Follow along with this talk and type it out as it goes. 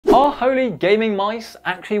Are HOLEY gaming mice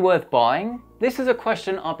actually worth buying? This is a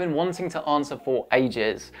question I've been wanting to answer for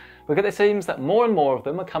ages, because it seems that more and more of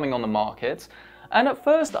them are coming on the market, and at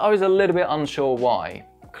first I was a little bit unsure why.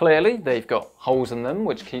 Clearly they've got holes in them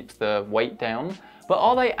which keeps the weight down, but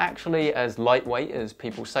are they actually as lightweight as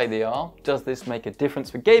people say they are? Does this make a difference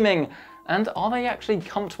for gaming? And are they actually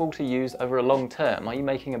comfortable to use over a long term? Are you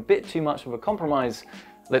making a bit too much of a compromise?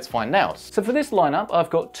 Let's find out. So for this lineup, I've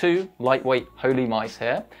got two lightweight HOLEY mice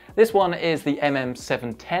here. This one is the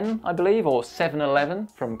MM710, I believe, or 711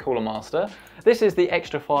 from Cooler Master. This is the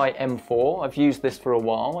XTRFY M4. I've used this for a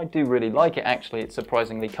while. I do really like it actually, it's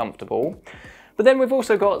surprisingly comfortable. But then we've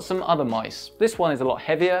also got some other mice. This one is a lot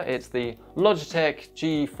heavier. It's the Logitech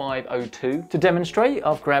G502. To demonstrate,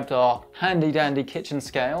 I've grabbed our handy dandy kitchen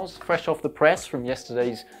scales, fresh off the press from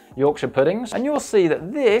yesterday's Yorkshire puddings. And you'll see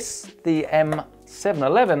that this, the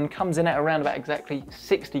M711, comes in at around about exactly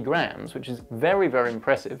 60 grams, which is very, very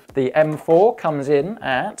impressive. The M4 comes in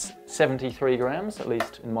at 73 grams, at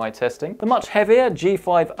least in my testing. The much heavier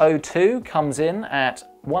G502 comes in at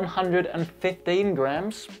 115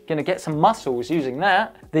 grams. Gonna get some muscles using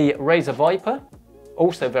that. The Razer Viper,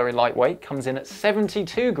 also very lightweight, comes in at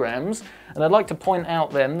 72 grams. And I'd like to point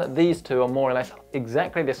out then that these two are more or less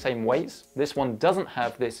exactly the same weights. This one doesn't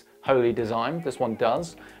have this HOLEY design, this one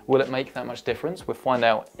does. Will it make that much difference? We'll find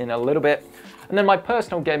out in a little bit. And then my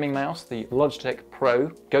personal gaming mouse, the Logitech Pro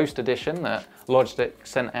Ghost Edition that Logitech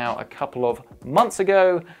sent out a couple of months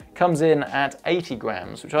ago, comes in at 80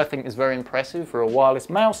 grams, which I think is very impressive for a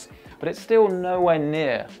wireless mouse, but it's still nowhere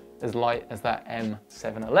near as light as that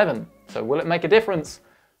M711. So will it make a difference?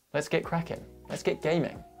 Let's get cracking. Let's get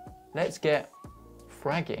gaming. Let's get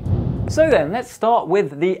fragging. So then, let's start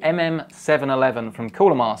with the MM711 from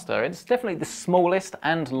Cooler Master. It's definitely the smallest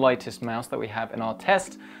and lightest mouse that we have in our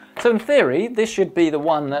test. So in theory, this should be the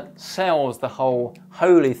one that sells the whole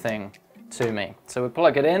HOLEY thing to me. So we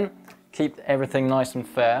plug it in, keep everything nice and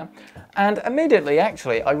fair. And immediately,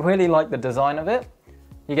 actually, I really like the design of it.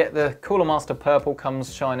 You get the Cooler Master purple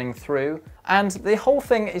comes shining through. And the whole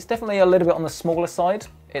thing is definitely a little bit on the smaller side.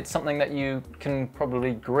 It's something that you can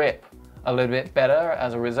probably grip a little bit better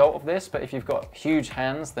as a result of this, but if you've got huge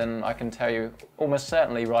hands, then I can tell you almost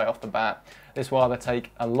certainly right off the bat, this will either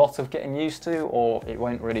take a lot of getting used to or it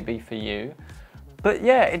won't really be for you. But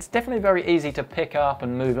yeah, it's definitely very easy to pick up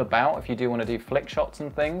and move about if you do want to do flick shots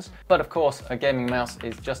and things. But of course, a gaming mouse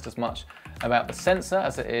is just as much about the sensor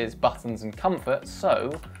as it is buttons and comfort,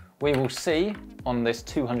 so we will see on this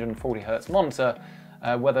 240 Hz monitor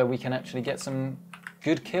whether we can actually get some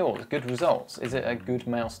good kills, good results. Is it a good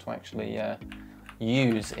mouse to actually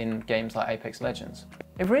use in games like Apex Legends?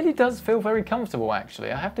 It really does feel very comfortable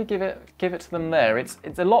actually. I have to give it to them there. It's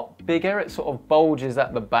a lot bigger, it sort of bulges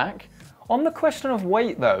at the back. On the question of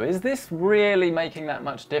weight though, is this really making that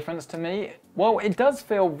much difference to me? Well, it does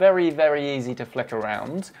feel very, very easy to flick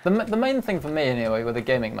around. The main thing for me anyway with a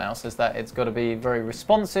gaming mouse is that it's got to be very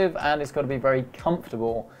responsive and it's got to be very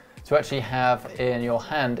comfortable to actually have in your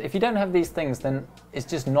hand. If you don't have these things, then it's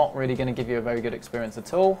just not really going to give you a very good experience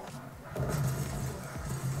at all.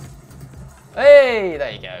 Hey,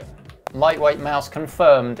 there you go. Lightweight mouse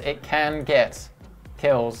confirmed. It can get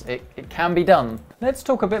kills. It can be done. Let's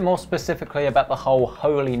talk a bit more specifically about the whole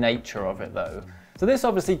HOLEY nature of it though. So this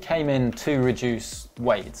obviously came in to reduce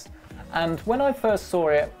weight. And when I first saw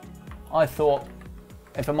it, I thought,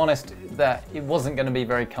 if I'm honest, that it wasn't going to be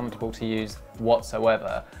very comfortable to use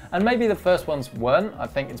whatsoever. And maybe the first ones weren't. I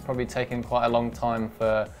think it's probably taken quite a long time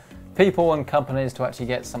for people and companies to actually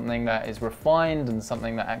get something that is refined and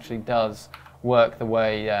something that actually does work the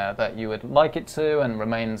way that you would like it to and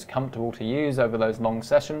remains comfortable to use over those long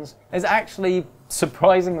sessions. It's actually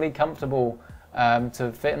surprisingly comfortable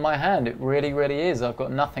to fit in my hand. It really, really is. I've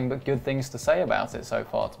got nothing but good things to say about it so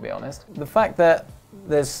far, to be honest. The fact that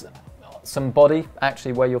there's some body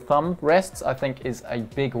actually where your thumb rests, I think is a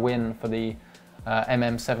big win for the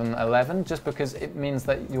MM711, just because it means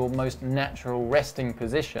that your most natural resting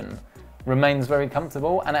position remains very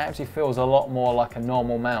comfortable and it actually feels a lot more like a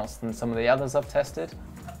normal mouse than some of the others I've tested.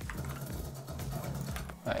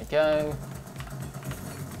 There you go.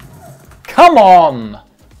 Come on!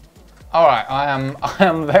 Alright, I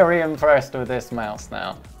am very impressed with this mouse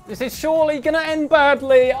now. This is surely gonna end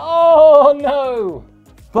badly! Oh no!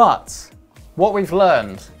 But what we've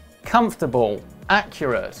learned, comfortable,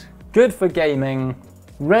 accurate, good for gaming,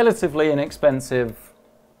 relatively inexpensive,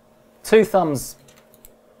 2 thumbs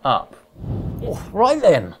up. Right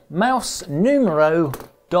then, mouse numero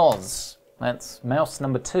dos. That's mouse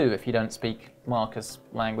number 2 if you don't speak Marcus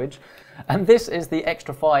language. And this is the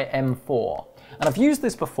XTRFY M4. And I've used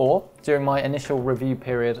this before during my initial review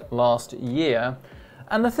period last year.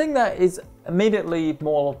 And the thing that is immediately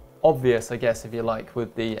more obvious, I guess, if you like,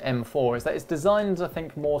 with the M4 is that it's designed, I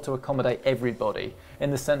think, more to accommodate everybody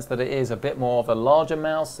in the sense that it is a bit more of a larger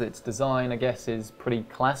mouse. Its design, I guess, is pretty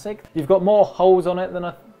classic. You've got more holes on it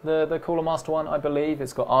than the Cooler Master one, I believe.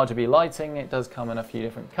 It's got RGB lighting. It does come in a few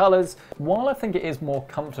different colors. While I think it is more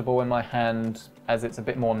comfortable in my hand as it's a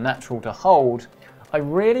bit more natural to hold, I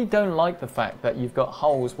really don't like the fact that you've got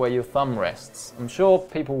holes where your thumb rests. I'm sure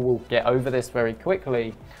people will get over this very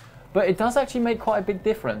quickly, but it does actually make quite a big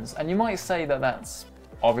difference. And you might say that that's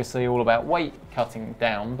obviously all about weight cutting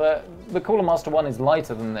down, but the Cooler Master one is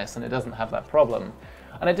lighter than this and it doesn't have that problem.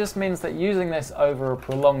 And it just means that using this over a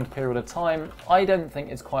prolonged period of time, I don't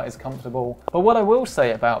think it's quite as comfortable. But what I will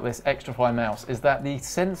say about this XTRFY mouse is that the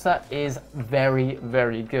sensor is very,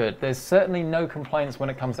 very good. There's certainly no complaints when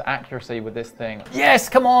it comes to accuracy with this thing. Yes,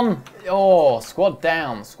 come on! Oh, squad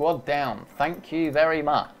down, squad down. Thank you very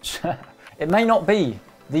much. It may not be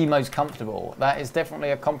the most comfortable. That is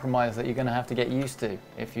definitely a compromise that you're going to have to get used to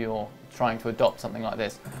if you're trying to adopt something like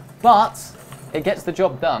this. But it gets the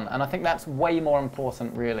job done, and I think that's way more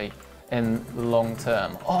important really in the long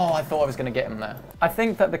term. Oh, I thought I was going to get him there. I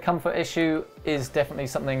think that the comfort issue is definitely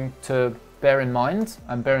something to bear in mind,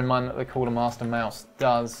 and bear in mind that the Cooler Master mouse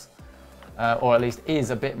does, or at least is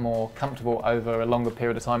a bit more comfortable over a longer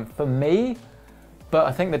period of time for me. But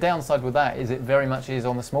I think the downside with that is it very much is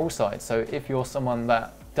on the small side. So if you're someone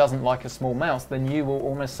that doesn't like a small mouse, then you will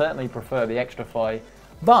almost certainly prefer the XTRFY.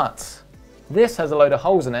 But this has a load of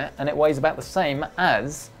holes in it and it weighs about the same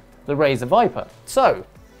as the Razer Viper. So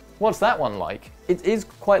what's that one like? It is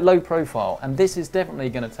quite low profile, and this is definitely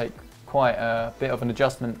going to take quite a bit of an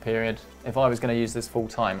adjustment period if I was going to use this full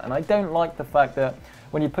time. And I don't like the fact that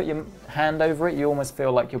when you put your hand over it, you almost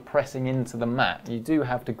feel like you're pressing into the mat. You do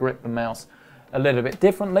have to grip the mouse a little bit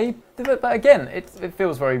differently, but again, it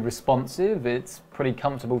feels very responsive. It's pretty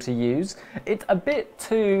comfortable to use. It's a bit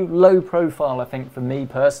too low profile, I think, for me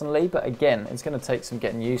personally, but again, it's going to take some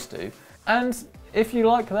getting used to. And if you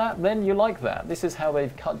like that, then you like that. This is how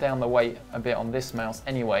they've cut down the weight a bit on this mouse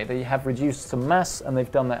anyway. They have reduced some mass, and they've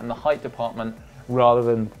done that in the height department rather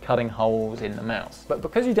than cutting holes in the mouse. But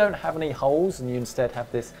because you don't have any holes and you instead have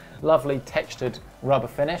this lovely textured rubber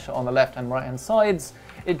finish on the left and right hand sides,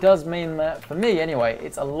 it does mean that, for me anyway,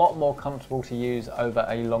 it's a lot more comfortable to use over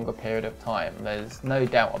a longer period of time. There's no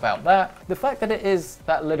doubt about that. The fact that it is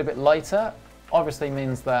that little bit lighter obviously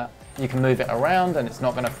means that you can move it around and it's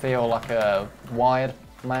not going to feel like a wired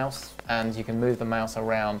mouse, and you can move the mouse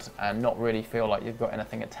around and not really feel like you've got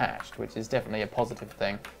anything attached, which is definitely a positive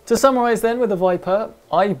thing. To summarize then with the Viper,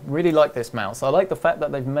 I really like this mouse. I like the fact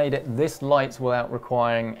that they've made it this light without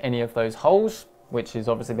requiring any of those holes, which is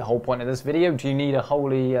obviously the whole point of this video. Do you need a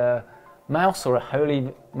HOLEY mouse or a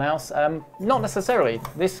HOLEY mouse? Not necessarily.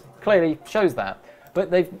 This clearly shows that. But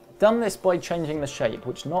they've done this by changing the shape,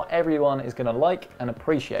 which not everyone is going to like and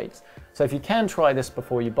appreciate. So if you can try this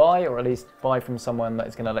before you buy, or at least buy from someone that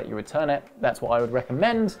is going to let you return it, that's what I would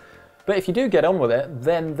recommend. But if you do get on with it,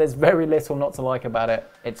 then there's very little not to like about it.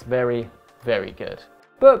 It's very, very good.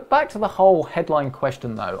 But back to the whole headline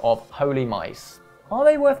question though of HOLEY mice. Are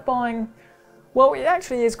they worth buying? Well, it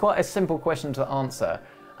actually is quite a simple question to answer.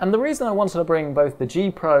 And the reason I wanted to bring both the G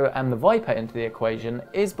Pro and the Viper into the equation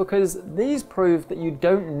is because these prove that you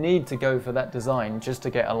don't need to go for that design just to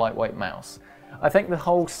get a lightweight mouse. I think the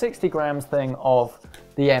whole 60 grams thing of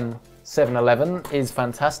the MM711 is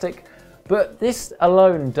fantastic, but this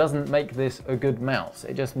alone doesn't make this a good mouse.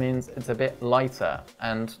 It just means it's a bit lighter,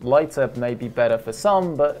 and lighter may be better for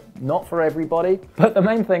some, but not for everybody. But the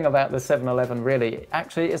main thing about the 711 really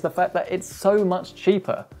actually is the fact that it's so much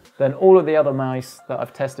cheaper than all of the other mice that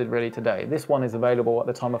I've tested really today. This one is available at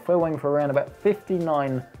the time of filming for around about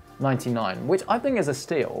 $59.99, which I think is a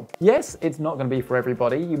steal. Yes, it's not going to be for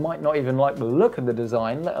everybody. You might not even like the look of the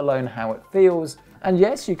design, let alone how it feels. And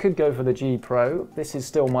yes, you could go for the G Pro. This is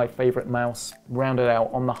still my favorite mouse, rounded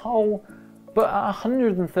out on the whole. But at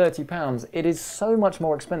 £130, it is so much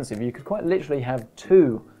more expensive. You could quite literally have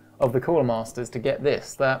two of the Cooler Masters to get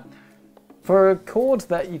this. That for a cord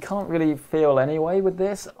that you can't really feel anyway with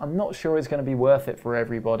this, I'm not sure it's going to be worth it for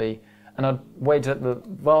everybody. And I'd wager that the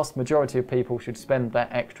vast majority of people should spend that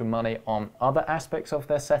extra money on other aspects of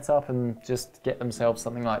their setup and just get themselves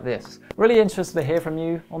something like this. Really interested to hear from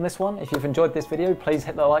you on this one. If you've enjoyed this video, please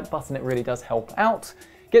hit the like button. It really does help out.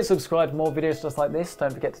 Get subscribed to more videos just like this.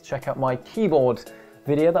 Don't forget to check out my keyboard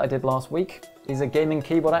video that I did last week. Is a gaming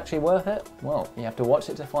keyboard actually worth it? Well, you have to watch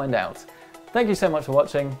it to find out. Thank you so much for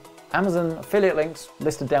watching. Amazon affiliate links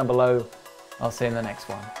listed down below. I'll see you in the next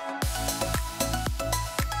one.